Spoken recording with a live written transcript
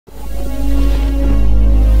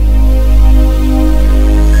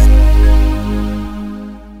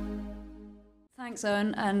Thanks,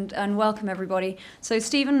 Owen, and welcome everybody. So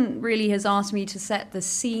Stephen really has asked me to set the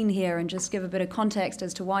scene here and just give a bit of context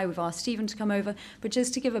as to why we've asked Stephen to come over, but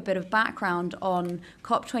just to give a bit of background on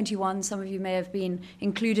COP21. Some of you may have been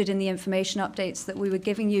included in the information updates that we were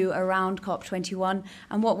giving you around COP21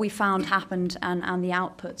 and what we found happened and the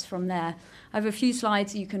outputs from there. I have a few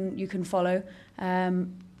slides you can follow,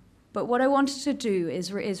 but what I wanted to do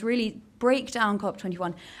is really break down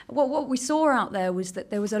COP21. What we saw out there was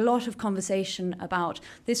that there was a lot of conversation about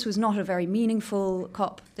this was not a very meaningful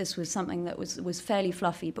COP, this was something that was fairly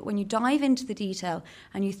fluffy. But when you dive into the detail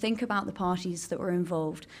and you think about the parties that were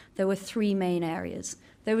involved, there were three main areas.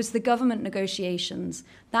 There was the government negotiations.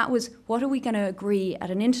 That was, what are we going to agree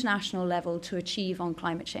at an international level to achieve on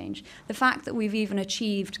climate change? The fact that we've even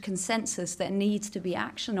achieved consensus that needs to be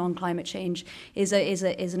action on climate change is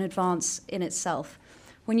an advance in itself.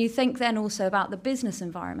 When you think then also about the business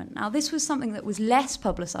environment, now this was something that was less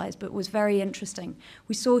publicized but was very interesting.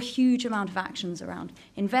 We saw a huge amount of actions around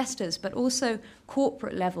investors, but also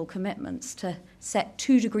corporate level commitments to set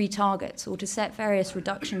 2-degree targets or to set various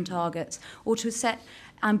reduction targets or to set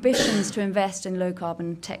ambitions to invest in low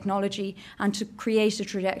carbon technology and to create a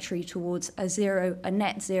trajectory towards a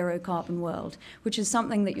net zero carbon world, which is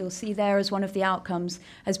something that you'll see there as one of the outcomes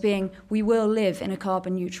as being we will live in a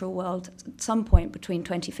carbon neutral world at some point between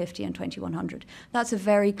 2050 and 2100. That's a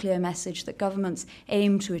very clear message that governments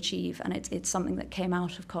aim to achieve, and it's something that came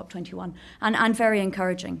out of COP21 and very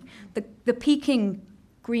encouraging. The peaking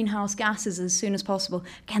greenhouse gases as soon as possible.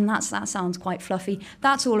 Again, that sounds quite fluffy.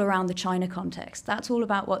 That's all around the China context. That's all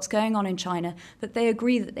about what's going on in China, that they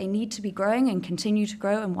agree that they need to be growing and continue to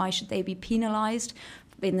grow, and why should they be penalized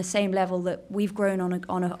in the same level that we've grown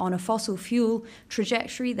on a fossil fuel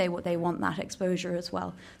trajectory. They want that exposure as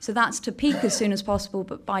well. So that's to peak as soon as possible,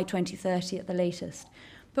 but by 2030 at the latest.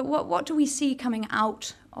 But what do we see coming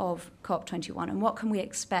out of COP21, and what can we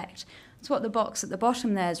expect? That's what the box at the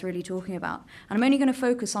bottom there is really talking about. And I'm only going to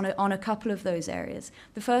focus on a couple of those areas.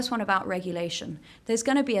 The first one about regulation. There's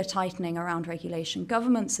going to be a tightening around regulation.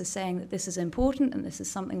 Governments are saying that this is important and this is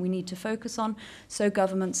something we need to focus on. So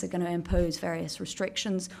governments are going to impose various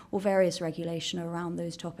restrictions or various regulation around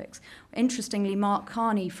those topics. Interestingly, Mark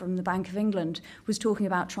Carney from the Bank of England was talking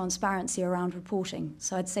about transparency around reporting.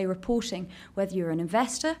 So I'd say reporting, whether you're an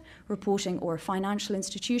investor, reporting or a financial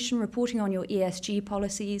institution, reporting on your ESG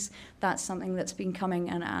policies, that's something that's been coming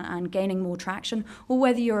and gaining more traction, or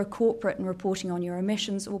whether you're a corporate and reporting on your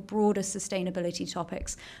emissions or broader sustainability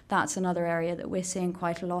topics, that's another area that we're seeing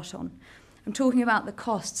quite a lot on. I'm talking about the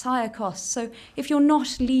costs, higher costs. So if you're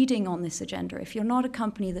not leading on this agenda, if you're not a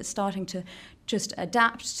company that's starting to just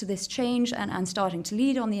adapt to this change and starting to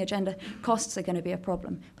lead on the agenda, costs are going to be a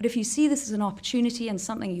problem. But if you see this as an opportunity and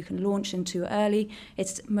something you can launch into early,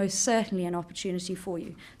 it's most certainly an opportunity for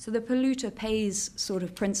you. So the polluter pays sort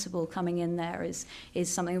of principle coming in there is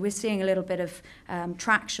something we're seeing a little bit of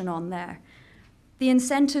traction on there. The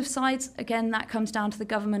incentive sides, again, that comes down to the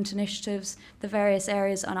government initiatives, the various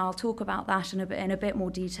areas, and I'll talk about that in a bit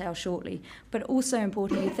more detail shortly. But also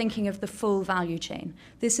importantly, thinking of the full value chain.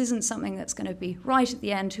 This isn't something that's going to be right at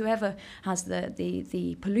the end. Whoever has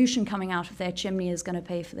the pollution coming out of their chimney is going to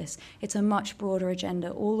pay for this. It's a much broader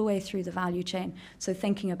agenda all the way through the value chain. So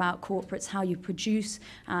thinking about corporates, how you produce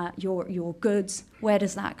your goods, where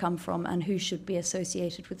does that come from, and who should be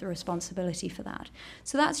associated with the responsibility for that.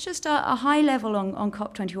 So that's just a high level on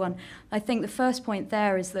COP21. I think the first point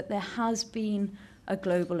there is that there has been a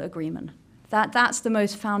global agreement. That's the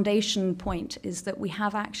most foundation point, is that we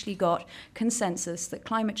have actually got consensus that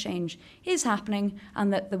climate change is happening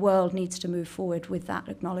and that the world needs to move forward with that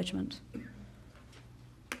acknowledgement.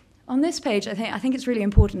 On this page, I think it's really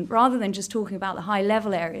important, rather than just talking about the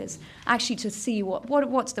high-level areas, actually to see what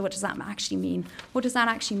does that actually mean? What does that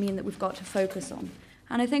actually mean that we've got to focus on?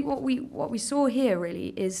 And I think what we saw here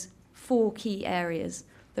really is 4 key areas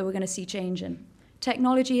that we're going to see change in.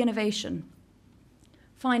 Technology innovation,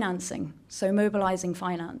 financing, so mobilizing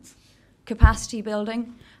finance, capacity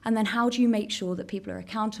building, and then how do you make sure that people are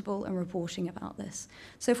accountable and reporting about this?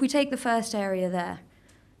 So if we take the first area there,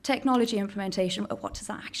 technology implementation, what does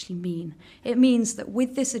that actually mean? It means that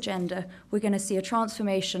with this agenda, we're going to see a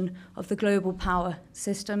transformation of the global power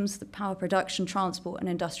systems, the power production, transport, and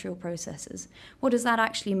industrial processes. What does that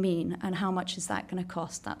actually mean, and how much is that going to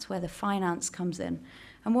cost? That's where the finance comes in.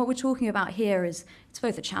 And what we're talking about here is it's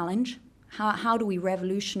both a challenge, How do we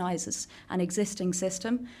revolutionize an existing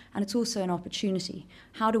system? And it's also an opportunity.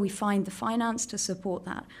 How do we find the finance to support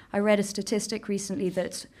that? I read a statistic recently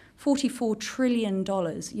that $44 trillion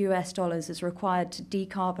US dollars is required to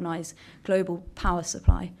decarbonize global power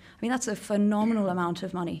supply. I mean, that's a phenomenal amount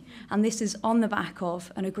of money. And this is on the back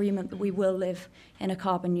of an agreement that we will live in a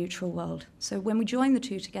carbon neutral world. So when we join the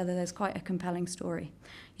two together, there's quite a compelling story.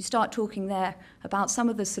 You start talking there about some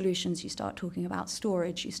of the solutions, you start talking about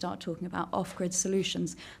storage, you start talking about off-grid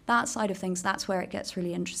solutions. That side of things, that's where it gets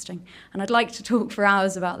really interesting. And I'd like to talk for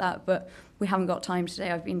hours about that, but we haven't got time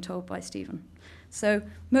today, I've been told by Stephen. So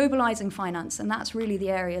mobilising finance, and that's really the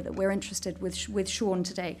area that we're interested with Sean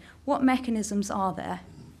today. What mechanisms are there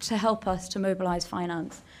to help us to mobilise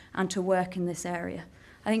finance and to work in this area?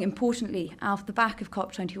 I think importantly, out the back of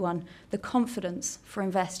COP21, the confidence for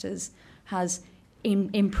investors has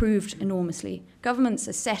improved enormously. Governments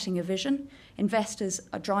are setting a vision, investors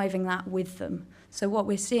are driving that with them. So what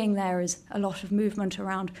we're seeing there is a lot of movement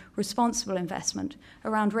around responsible investment,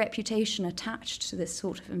 around reputation attached to this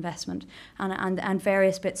sort of investment, and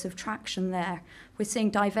various bits of traction there. We're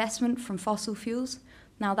seeing divestment from fossil fuels.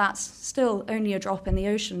 Now that's still only a drop in the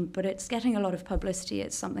ocean, but it's getting a lot of publicity.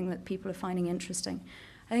 It's something that people are finding interesting.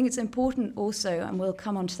 I think it's important also, and we'll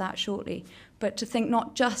come on to that shortly, but to think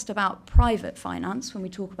not just about private finance when we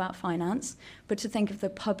talk about finance, but to think of the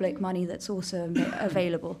public money that's also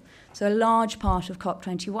available. So a large part of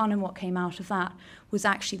COP21 and what came out of that was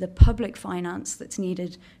actually the public finance that's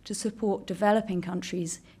needed to support developing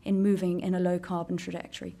countries in moving in a low carbon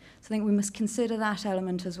trajectory. So I think we must consider that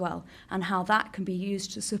element as well, and how that can be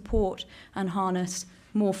used to support and harness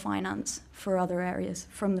more finance for other areas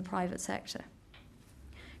from the private sector.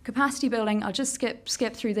 Capacity building, I'll just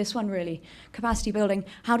skip through this one really. Capacity building,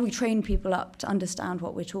 how do we train people up to understand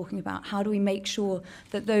what we're talking about? How do we make sure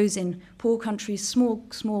that those in poor countries,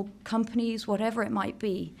 small companies, whatever it might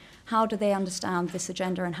be, how do they understand this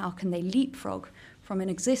agenda and how can they leapfrog from an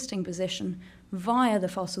existing position via the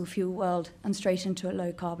fossil fuel world and straight into a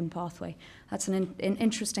low carbon pathway? That's an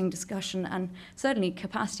interesting discussion, and certainly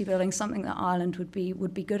capacity building, something that Ireland would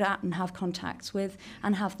be good at and have contacts with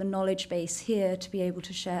and have the knowledge base here to be able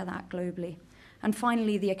to share that globally. And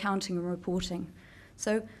finally, the accounting and reporting.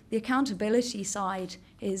 So the accountability side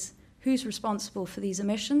is who's responsible for these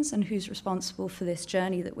emissions and who's responsible for this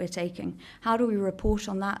journey that we're taking. How do we report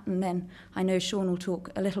on that? And then I know Sean will talk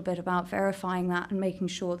a little bit about verifying that and making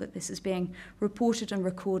sure that this is being reported and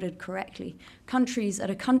recorded correctly. Countries at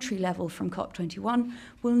a country level from COP21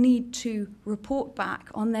 will need to report back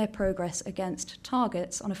on their progress against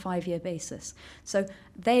targets on a 5-year basis. So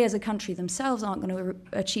they as a country themselves aren't going to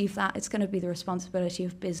achieve that. It's going to be the responsibility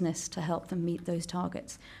of business to help them meet those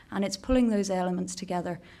targets. And it's pulling those elements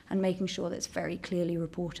together and making sure that it's very clearly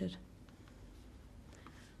reported.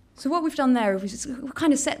 So what we've done there is we've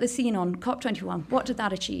kind of set the scene on COP21. What did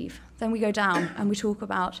that achieve? Then we go down and we talk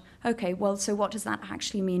about, okay, well, so what does that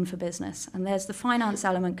actually mean for business? And there's the finance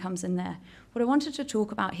element comes in there. What I wanted to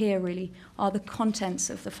talk about here really are the contents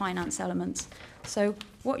of the finance elements. So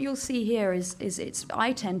what you'll see here is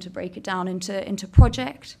I tend to break it down into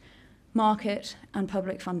project, market, and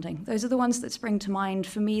public funding. Those are the ones that spring to mind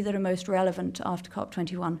for me that are most relevant after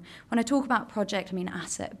COP21. When I talk about project, I mean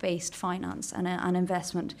asset-based finance and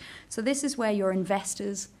investment. So this is where your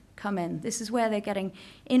investors come in. This is where they're getting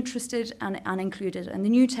interested and included. And the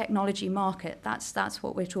new technology market, that's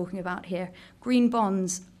what we're talking about here. Green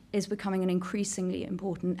bonds is becoming an increasingly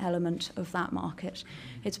important element of that market.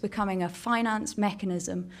 It's becoming a finance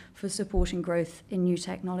mechanism for supporting growth in new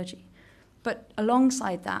technology. But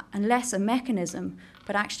alongside that, and less a mechanism,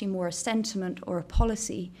 but actually more a sentiment or a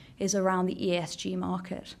policy, is around the ESG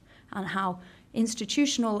market and how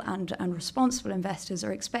institutional and responsible investors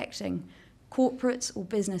are expecting corporates or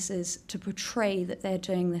businesses to portray that they're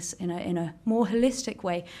doing this in a more holistic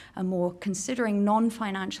way and more considering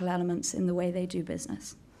non-financial elements in the way they do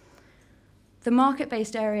business. The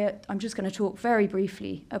market-based area, I'm just going to talk very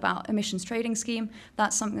briefly about emissions trading scheme.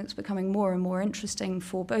 That's something that's becoming more and more interesting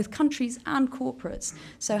for both countries and corporates.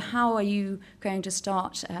 So how are you going to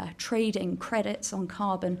start trading credits on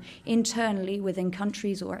carbon internally within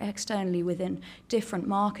countries or externally within different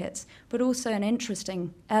markets? But also an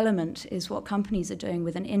interesting element is what companies are doing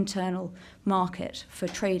with an internal market for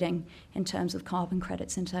trading in terms of carbon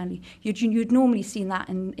credits internally. You'd normally seen that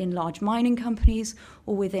in large mining companies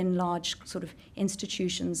or within large sort of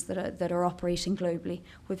institutions that are operating globally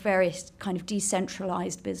with various kind of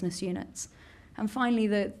decentralized business units. And finally,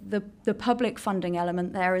 the public funding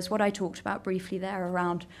element there is what I talked about briefly there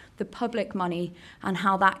around the public money and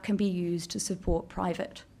how that can be used to support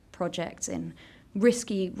private projects in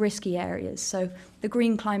risky areas. So the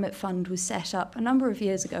Green Climate Fund was set up a number of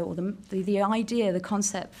years ago, or the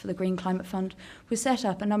concept for the Green Climate Fund was set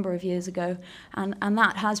up a number of years ago, and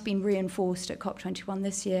that has been reinforced at COP21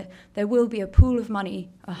 this year. There will be a pool of money,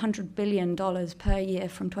 $100 billion per year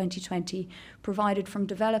from 2020, provided from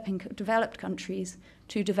developed countries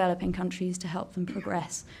to developing countries to help them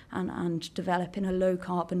progress and develop in a low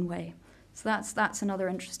carbon way. So that's another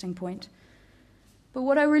interesting point. But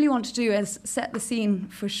what I really want to do is set the scene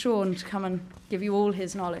for Sean to come and give you all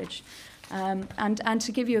his knowledge, and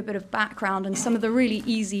to give you a bit of background and some of the really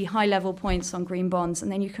easy high-level points on green bonds, and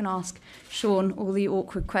then you can ask Sean all the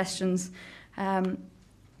awkward questions.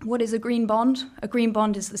 What is a green bond? A green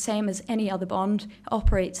bond is the same as any other bond,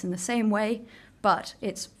 operates in the same way, but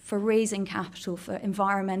it's for raising capital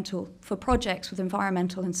for projects with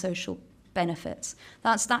environmental and social benefits.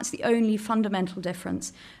 That's the only fundamental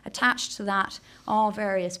difference. Attached to that are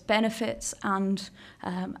various benefits and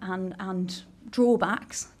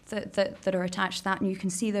drawbacks that are attached to that, and you can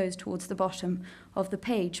see those towards the bottom of the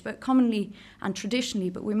page. But commonly and traditionally,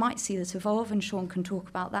 but we might see this evolve, and Sean can talk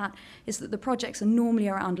about that, is that the projects are normally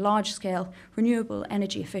around large-scale renewable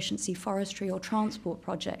energy efficiency, forestry or transport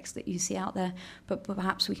projects that you see out there, but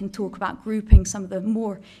perhaps we can talk about grouping some of the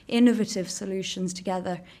more innovative solutions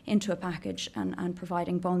together into a package and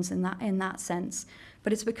providing bonds in that sense.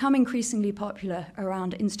 But it's become increasingly popular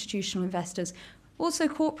around institutional investors. Also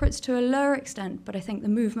corporates to a lower extent, but I think the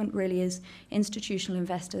movement really is institutional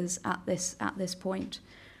investors at this point.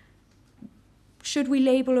 Should we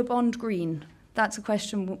label a bond green? That's a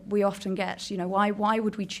question we often get. Why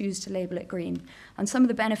would we choose to label it green? And some of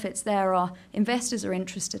the benefits there are investors are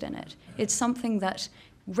interested in it. It's something that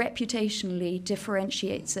reputationally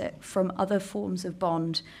differentiates it from other forms of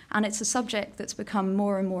bond, and it's a subject that's become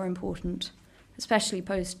more and more important, especially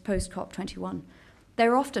post COP21.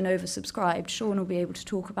 They're often oversubscribed. Sean will be able to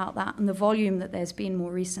talk about that and the volume that there's been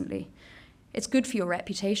more recently. It's good for your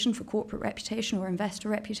reputation, for corporate reputation or investor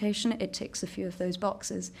reputation. It ticks a few of those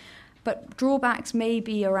boxes. But drawbacks may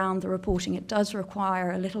be around the reporting. It does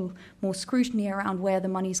require a little more scrutiny around where the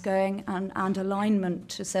money's going and alignment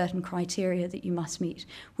to certain criteria that you must meet,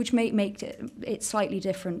 which may make it slightly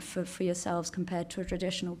different for yourselves compared to a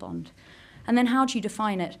traditional bond. And then how do you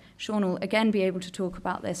define it? Sean will again be able to talk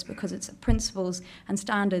about this because it's principles and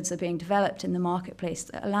standards are being developed in the marketplace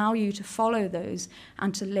that allow you to follow those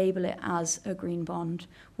and to label it as a green bond.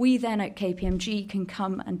 We then at KPMG can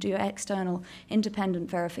come and do external independent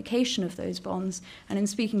verification of those bonds. And in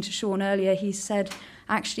speaking to Sean earlier, he said,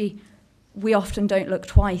 actually, we often don't look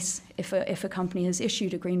twice if a company has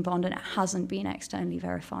issued a green bond and it hasn't been externally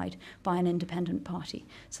verified by an independent party.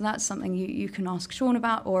 So that's something you can ask Sean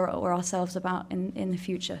about or ourselves about in the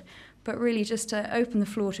future. But really just to open the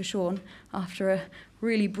floor to Sean after a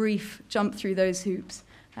really brief jump through those hoops.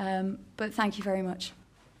 But thank you very much.